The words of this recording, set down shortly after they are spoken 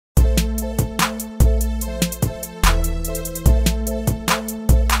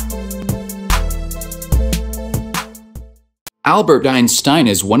Albert Einstein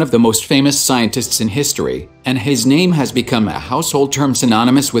is one of the most famous scientists in history, and his name has become a household term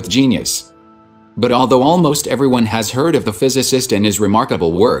synonymous with genius. But although almost everyone has heard of the physicist and his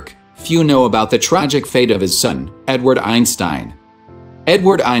remarkable work, few know about the tragic fate of his son, Eduard Einstein.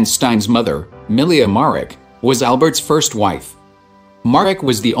 Eduard Einstein's mother, Milia Marek, was Albert's first wife. Marek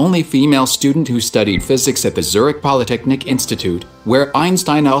was the only female student who studied physics at the Zurich Polytechnic Institute, where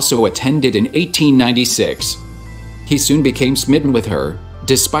Einstein also attended in 1896. He soon became smitten with her,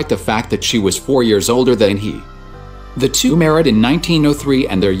 despite the fact that she was 4 years older than he. The two married in 1903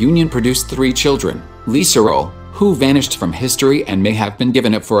 and their union produced 3 children: Lieserl, who vanished from history and may have been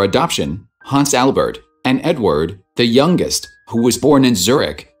given up for adoption, Hans Albert, and Edward, the youngest, who was born in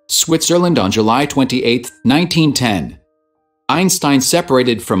Zurich, Switzerland on July 28, 1910. Einstein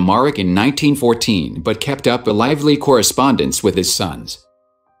separated from Marek in 1914 but kept up a lively correspondence with his sons.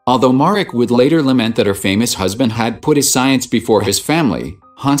 Although Marek would later lament that her famous husband had put his science before his family,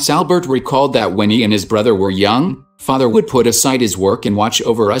 Hans Albert recalled that when he and his brother were young, father would put aside his work and watch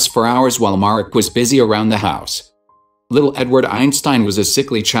over us for hours while Marek was busy around the house. Little Eduard Einstein was a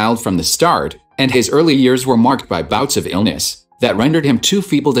sickly child from the start, and his early years were marked by bouts of illness that rendered him too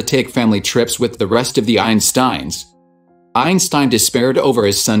feeble to take family trips with the rest of the Einsteins. Einstein despaired over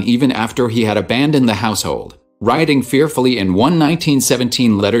his son even after he had abandoned the household, writing fearfully in one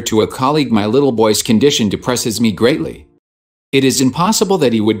 1917 letter to a colleague, "My little boy's condition depresses me greatly. It is impossible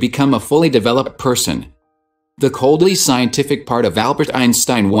that he would become a fully developed person." The coldly scientific part of Albert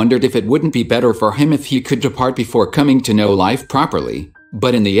Einstein wondered if it wouldn't be better for him if he could depart before coming to know life properly,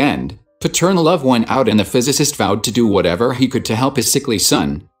 but in the end, paternal love won out and the physicist vowed to do whatever he could to help his sickly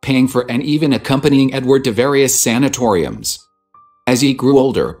son, paying for and even accompanying Edward to various sanatoriums. As he grew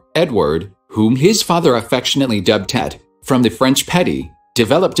older, Edward, whom his father affectionately dubbed Tet, from the French petit,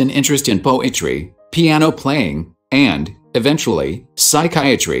 developed an interest in poetry, piano playing, and, eventually,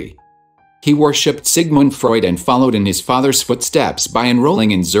 psychiatry. He worshipped Sigmund Freud and followed in his father's footsteps by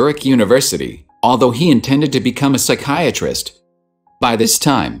enrolling in Zurich University, although he intended to become a psychiatrist. By this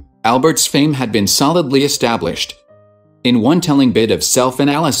time, Albert's fame had been solidly established. In one telling bit of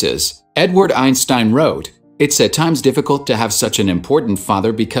self-analysis, Eduard Einstein wrote, "It's at times difficult to have such an important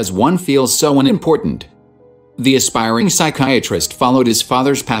father because one feels so unimportant." The aspiring psychiatrist followed his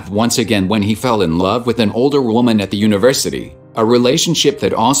father's path once again when he fell in love with an older woman at the university, a relationship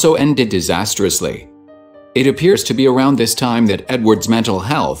that also ended disastrously. It appears to be around this time that Edward's mental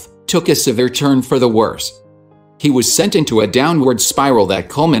health took a severe turn for the worse. He was sent into a downward spiral that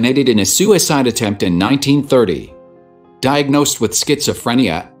culminated in a suicide attempt in 1930. Diagnosed with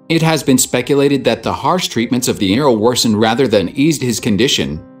schizophrenia, it has been speculated that the harsh treatments of the era worsened rather than eased his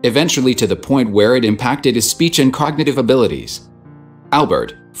condition, eventually to the point where it impacted his speech and cognitive abilities.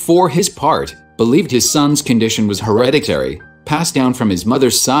 Albert, for his part, believed his son's condition was hereditary, passed down from his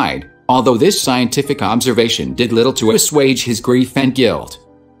mother's side, although this scientific observation did little to assuage his grief and guilt.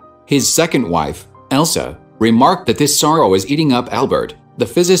 His second wife, Elsa, remarked that this sorrow was eating up Albert. The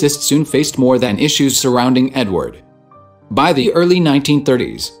physicist soon faced more than issues surrounding Edward. By the early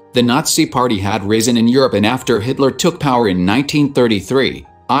 1930s, the Nazi Party had risen in Europe, and after Hitler took power in 1933,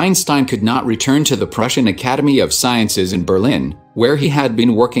 Einstein could not return to the Prussian Academy of Sciences in Berlin, where he had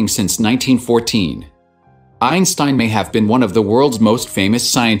been working since 1914. Einstein may have been one of the world's most famous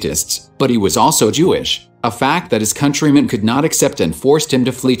scientists, but he was also Jewish, a fact that his countrymen could not accept and forced him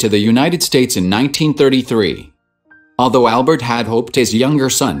to flee to the United States in 1933. Although Albert had hoped his younger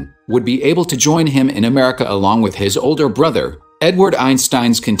son would be able to join him in America along with his older brother, Eduard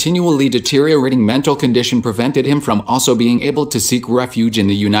Einstein's continually deteriorating mental condition prevented him from also being able to seek refuge in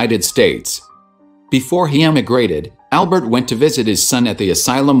the United States. Before he emigrated, Albert went to visit his son at the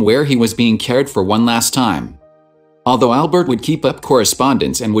asylum where he was being cared for one last time. Although Albert would keep up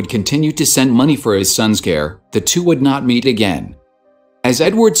correspondence and would continue to send money for his son's care, the two would not meet again. As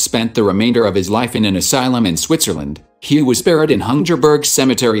Edward spent the remainder of his life in an asylum in Switzerland, he was buried in Hungerberg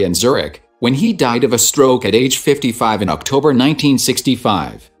Cemetery in Zurich, when he died of a stroke at age 55 in October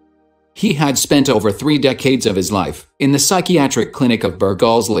 1965. He had spent over 3 decades of his life in the psychiatric clinic of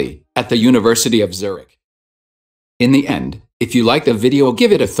Bergholzli at the University of Zurich. In the end, if you like the video,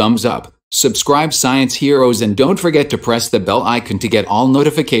 give it a thumbs up, subscribe Science Heroes, and don't forget to press the bell icon to get all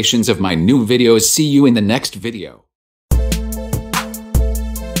notifications of my new videos. See you in the next video.